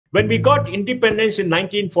When we got independence in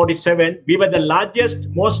 1947, we were the largest,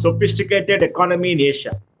 most sophisticated economy in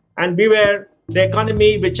Asia. And we were the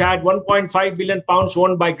economy which had 1.5 billion pounds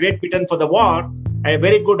owned by Great Britain for the war, a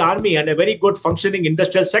very good army and a very good functioning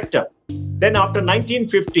industrial sector. Then after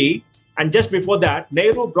 1950, and just before that,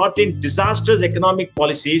 Nehru brought in disastrous economic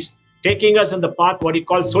policies, taking us on the path what he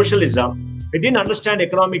called socialism. He didn't understand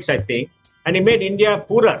economics, I think, and he made India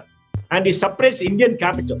poorer, and he suppressed Indian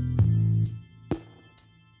capital.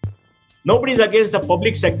 Nobody is against the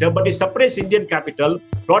public sector, but he suppressed Indian capital,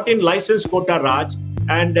 brought in license quota Raj,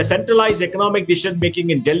 and centralized economic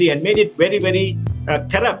decision-making in Delhi and made it very, very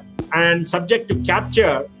corrupt and subject to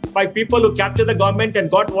capture by people who capture the government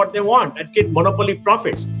and got what they want and get monopoly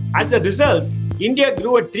profits. As a result, India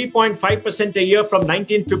grew at 3.5% a year from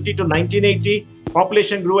 1950 to 1980.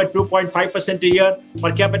 Population grew at 2.5% a year.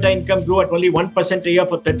 Per capita income grew at only 1% a year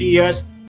for 30 years.